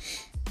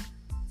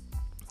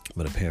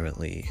 But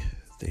apparently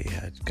they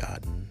had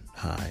gotten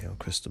high on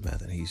crystal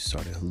meth and he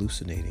started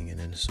hallucinating. And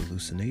in his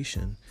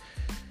hallucination,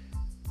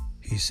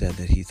 he said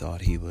that he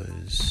thought he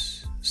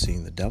was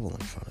seeing the devil in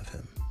front of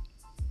him.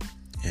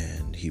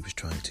 And he was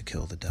trying to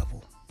kill the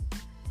devil.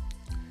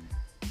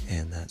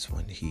 And that's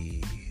when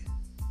he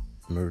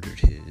murdered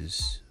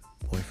his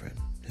boyfriend,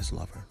 his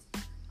lover.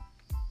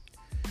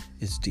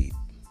 It's deep.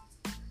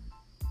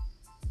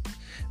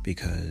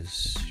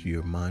 Because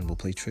your mind will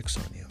play tricks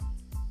on you.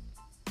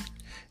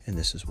 And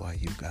this is why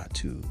you've got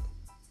to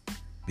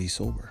be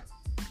sober.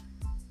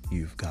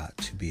 You've got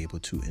to be able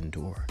to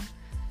endure.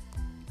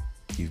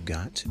 You've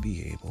got to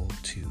be able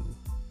to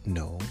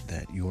know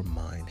that your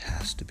mind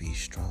has to be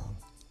strong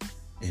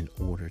in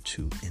order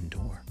to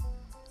endure.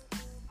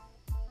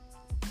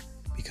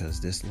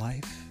 Because this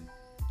life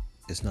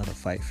is not a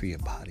fight for your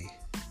body.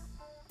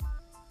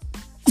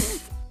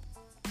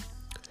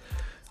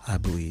 I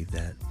believe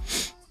that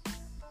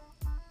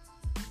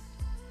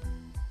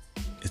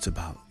it's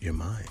about your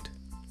mind.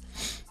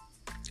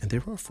 And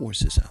there are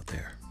forces out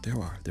there.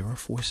 There are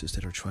forces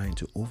that are trying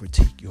to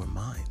overtake your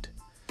mind.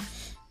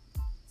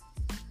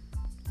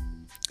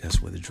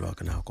 That's where the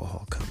drug and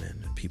alcohol come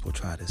in, and people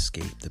try to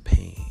escape the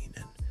pain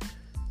and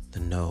the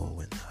no,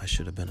 and I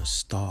should have been a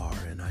star,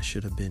 and I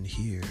should have been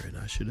here, and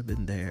I should have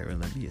been there,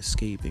 and let me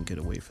escape and get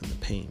away from the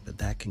pain. But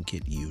that can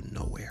get you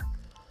nowhere.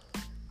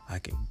 I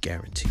can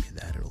guarantee you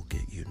that it'll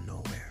get you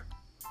nowhere.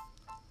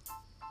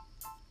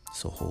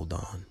 So hold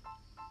on.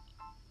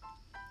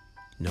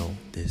 No,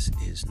 this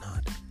is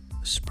not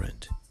a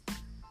sprint.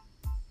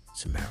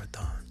 It's a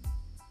marathon.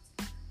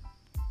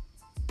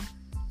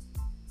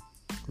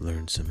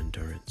 Learn some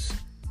endurance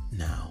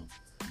now.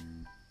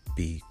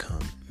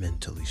 Become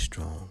mentally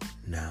strong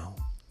now.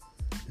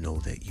 Know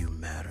that you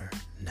matter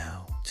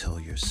now. Tell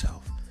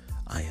yourself,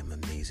 I am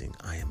amazing.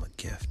 I am a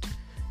gift.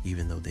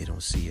 Even though they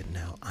don't see it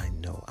now, I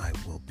know I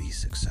will be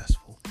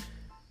successful.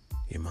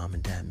 Your mom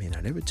and dad may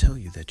not ever tell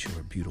you that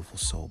you're a beautiful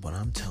soul, but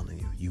I'm telling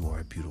you, you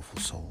are a beautiful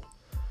soul.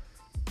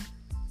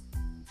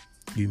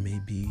 You may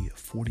be a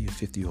 40 or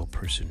 50-year-old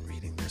person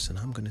reading this, and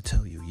I'm going to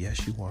tell you,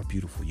 yes, you are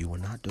beautiful. You are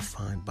not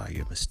defined by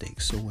your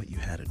mistakes. So what? You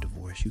had a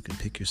divorce. You can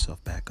pick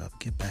yourself back up.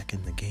 Get back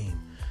in the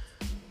game.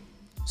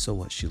 So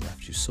what? She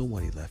left you. So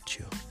what? He left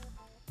you.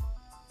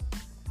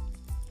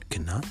 You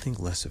cannot think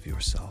less of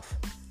yourself.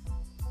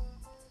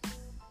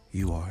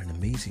 You are an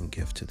amazing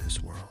gift to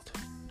this world.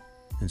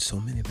 And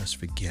so many of us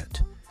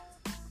forget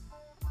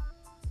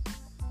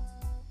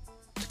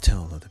to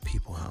tell other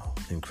people how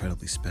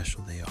incredibly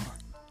special they are.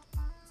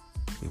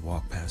 We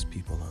walk past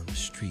people on the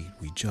street.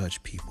 We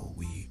judge people.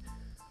 We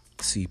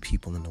see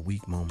people in a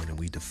weak moment and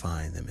we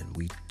define them and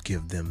we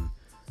give them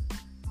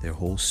their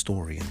whole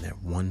story in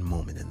that one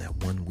moment, in that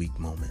one weak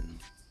moment.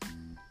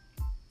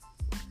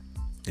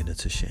 And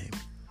it's a shame.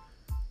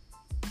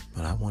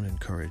 But I want to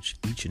encourage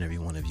each and every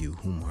one of you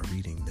whom are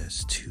reading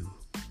this to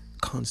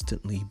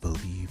constantly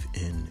believe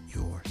in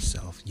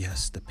yourself.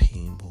 Yes, the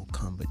pain will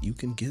come, but you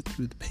can get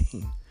through the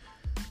pain.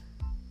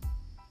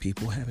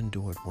 People have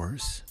endured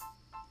worse.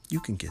 You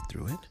can get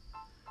through it.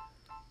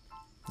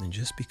 And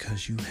just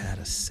because you had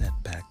a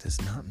setback does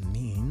not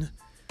mean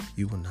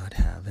you will not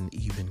have an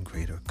even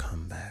greater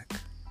comeback.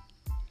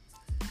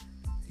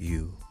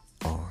 You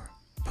are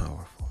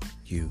powerful.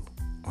 You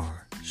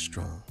are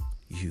strong.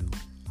 You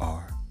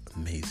are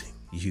amazing.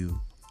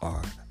 You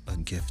are a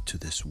gift to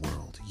this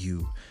world.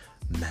 You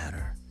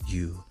matter.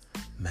 You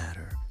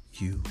matter.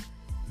 You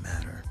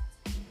matter.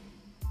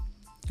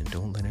 And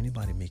don't let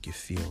anybody make you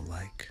feel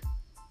like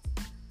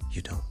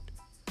you don't.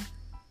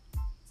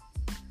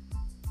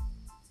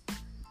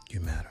 You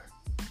matter.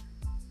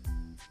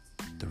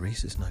 The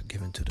race is not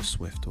given to the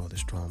swift or the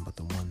strong, but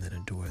the one that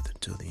endureth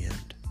until the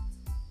end.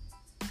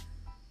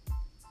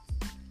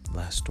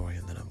 Last story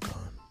and then I'm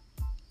gone.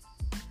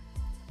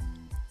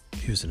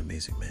 Here's an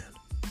amazing man.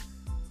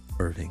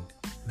 Irving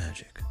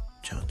Magic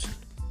Johnson.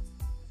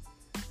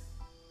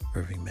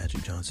 Irving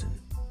Magic Johnson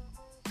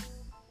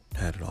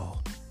had it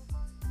all.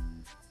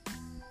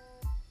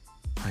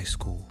 High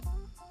school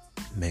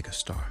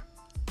megastar.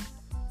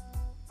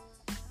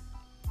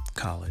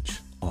 College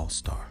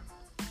all-star.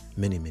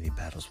 Many, many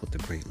battles with the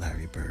great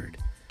Larry Bird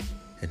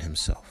and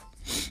himself.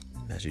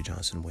 Magic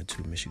Johnson went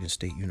to Michigan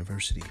State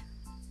University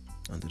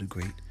under the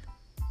great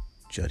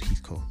Judd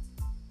Heathcote.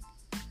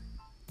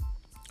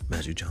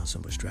 Magic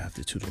Johnson was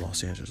drafted to the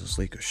Los Angeles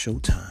Lakers.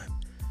 Showtime.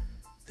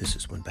 This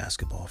is when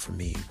basketball for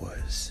me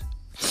was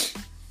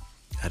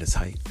at its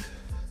height.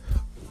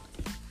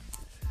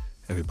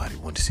 Everybody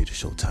wanted to see the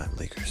Showtime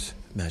Lakers.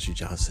 Magic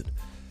Johnson,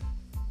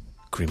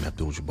 Kareem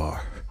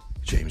Abdul-Jabbar,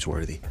 James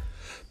Worthy,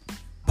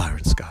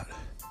 Byron Scott.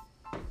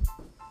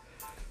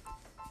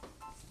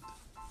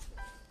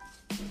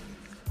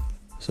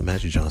 So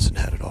Magic Johnson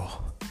had it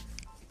all.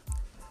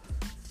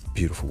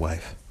 Beautiful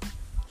wife,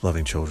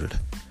 loving children,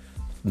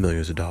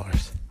 millions of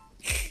dollars.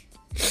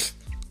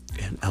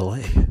 In LA,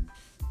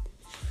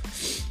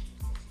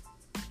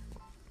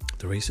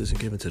 the race isn't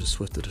given to the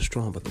swift or the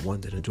strong, but the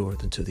one that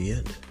endureth until the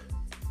end.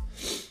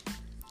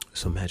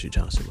 So Magic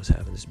Johnson was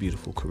having this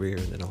beautiful career,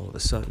 and then all of a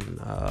sudden,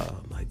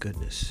 my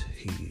goodness,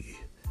 he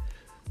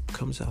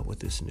comes out with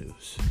this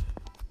news.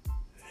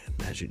 And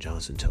Magic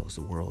Johnson tells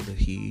the world that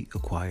he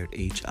acquired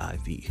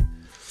HIV,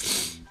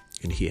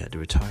 and he had to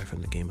retire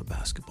from the game of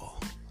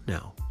basketball.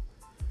 Now,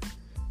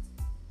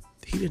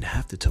 he didn't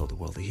have to tell the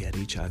world that he had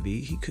HIV.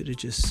 He could have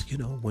just,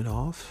 went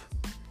off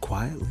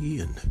quietly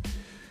and,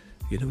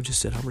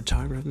 just said, I'm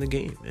retiring from the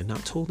game, and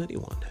not told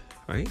anyone,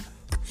 right?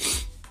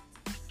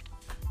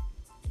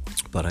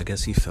 But I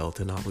guess he felt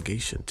an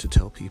obligation to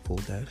tell people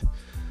that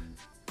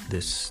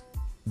this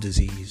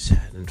disease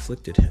had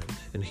inflicted him,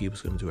 and he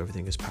was going to do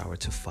everything in his power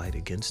to fight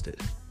against it,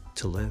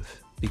 to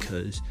live,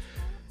 because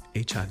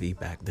HIV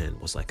back then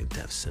was like a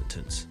death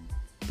sentence.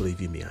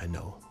 Believe you me, I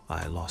know.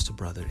 I lost a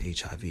brother to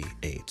HIV,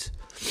 AIDS,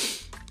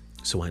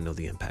 so I know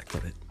the impact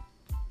of it.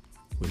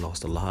 We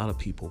lost a lot of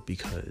people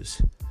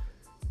because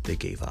they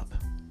gave up.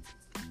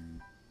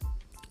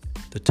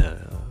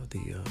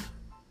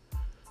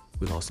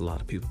 We lost a lot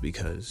of people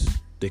because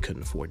they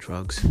couldn't afford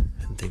drugs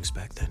and things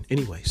back then.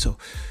 Anyway, so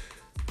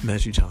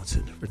Magic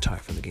Johnson retired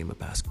from the game of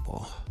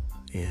basketball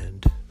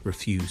and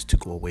refused to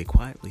go away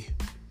quietly.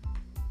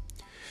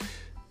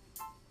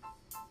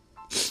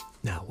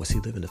 Now, was he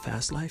living a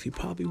fast life? He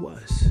probably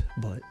was,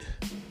 but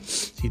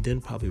he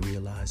then probably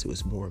realized it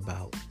was more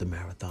about the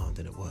marathon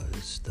than it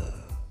was the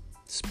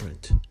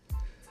sprint.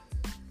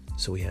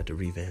 So he had to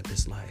revamp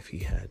his life. He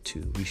had to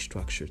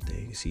restructure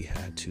things. He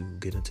had to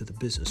get into the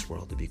business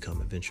world to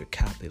become a venture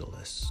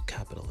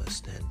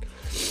capitalist. And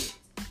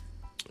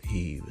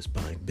he was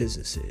buying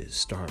businesses,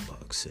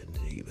 Starbucks, and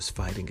he was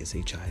fighting against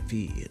HIV.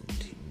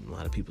 And a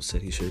lot of people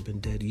said he should have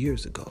been dead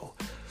years ago.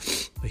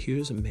 But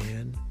here's a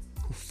man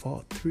who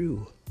fought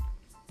through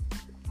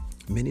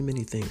many,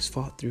 many things,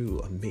 fought through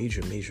a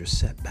major, major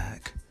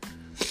setback,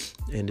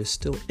 and is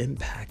still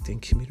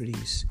impacting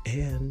communities,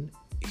 and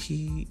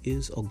he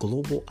is a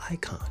global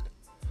icon.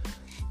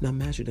 Now,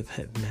 Magic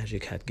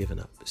had given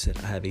up, said,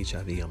 I have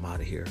HIV, I'm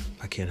out of here.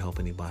 I can't help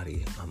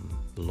anybody. I'm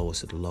the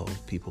lowest of the low.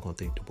 People gonna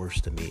think the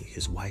worst of me.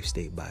 His wife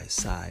stayed by his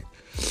side.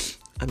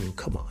 I mean,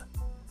 come on.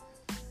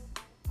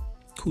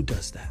 Who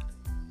does that?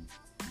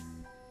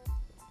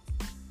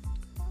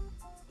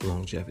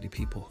 Longevity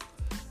people.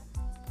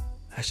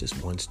 That's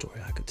just one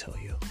story I could tell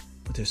you,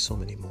 but there's so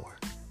many more.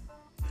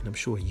 And I'm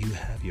sure you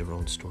have your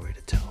own story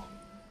to tell.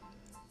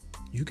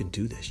 You can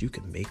do this. You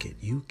can make it.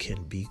 You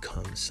can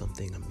become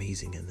something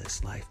amazing in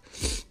this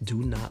life.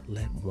 Do not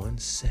let one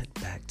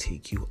setback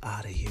take you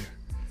out of here.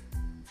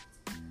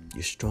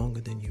 You're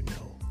stronger than you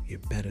know. You're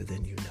better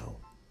than you know.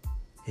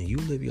 And you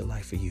live your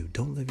life for you.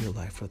 Don't live your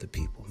life for other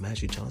people.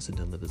 Magic Johnson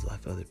didn't live his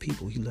life for other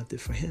people. He lived it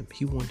for him.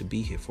 He wanted to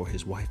be here for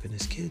his wife and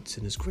his kids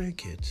and his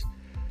grandkids.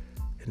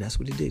 And that's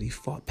what he did. He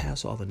fought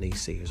past all the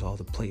naysayers, all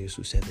the players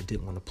who said they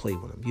didn't want to play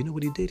with him. You know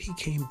what he did? He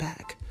came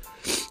back.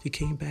 He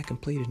came back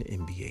and played in the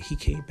NBA. He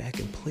came back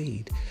and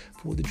played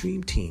for the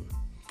Dream Team.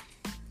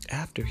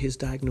 After his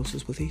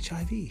diagnosis with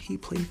HIV, he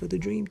played for the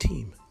Dream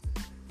Team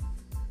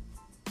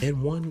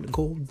and won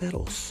gold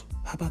medals.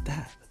 How about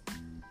that?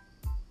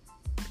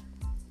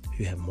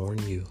 You have more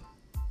in you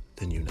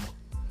than you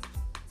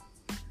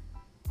know.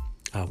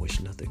 I wish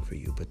nothing for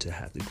you but to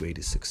have the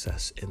greatest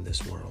success in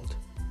this world.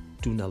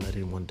 Do not let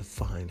anyone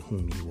define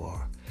whom you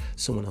are.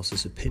 Someone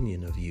else's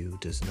opinion of you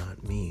does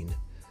not mean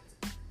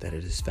that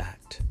it is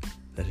fact.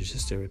 That is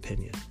just their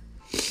opinion.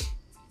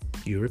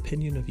 Your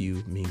opinion of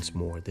you means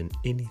more than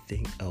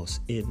anything else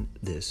in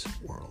this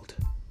world.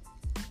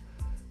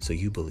 So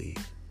you believe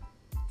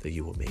that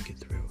you will make it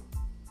through.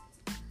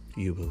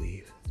 You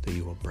believe that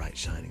you are a bright,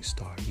 shining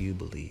star. You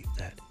believe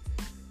that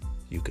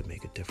you could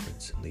make a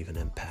difference and leave an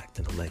impact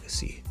and a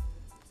legacy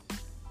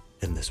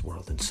in this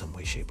world in some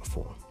way, shape, or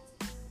form.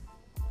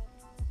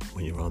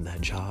 When you're on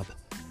that job,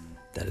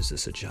 that is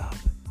just a job.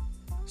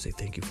 Say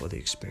thank you for the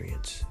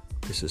experience.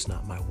 This is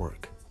not my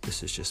work.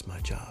 This is just my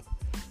job.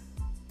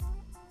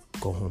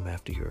 Go home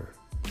after your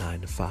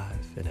 9 to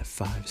 5, and at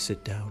 5,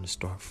 sit down and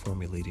start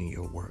formulating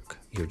your work.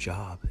 Your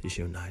job is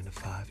your 9 to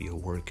 5. Your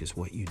work is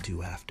what you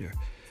do after,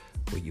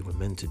 what you were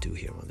meant to do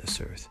here on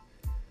this earth.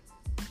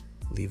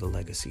 Leave a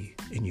legacy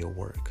in your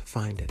work.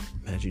 Find it.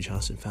 Magic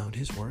Johnson found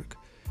his work.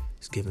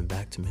 He's giving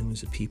back to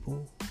millions of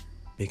people,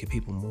 making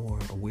people more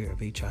aware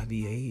of HIV,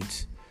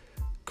 AIDS,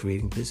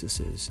 creating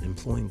businesses,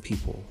 employing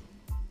people.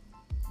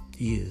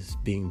 He is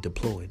being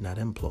deployed, not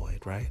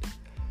employed, right?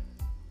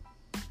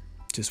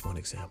 Just one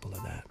example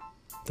of that.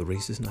 The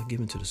race is not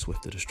given to the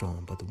swift or the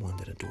strong, but the one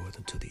that endureth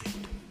unto the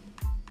end.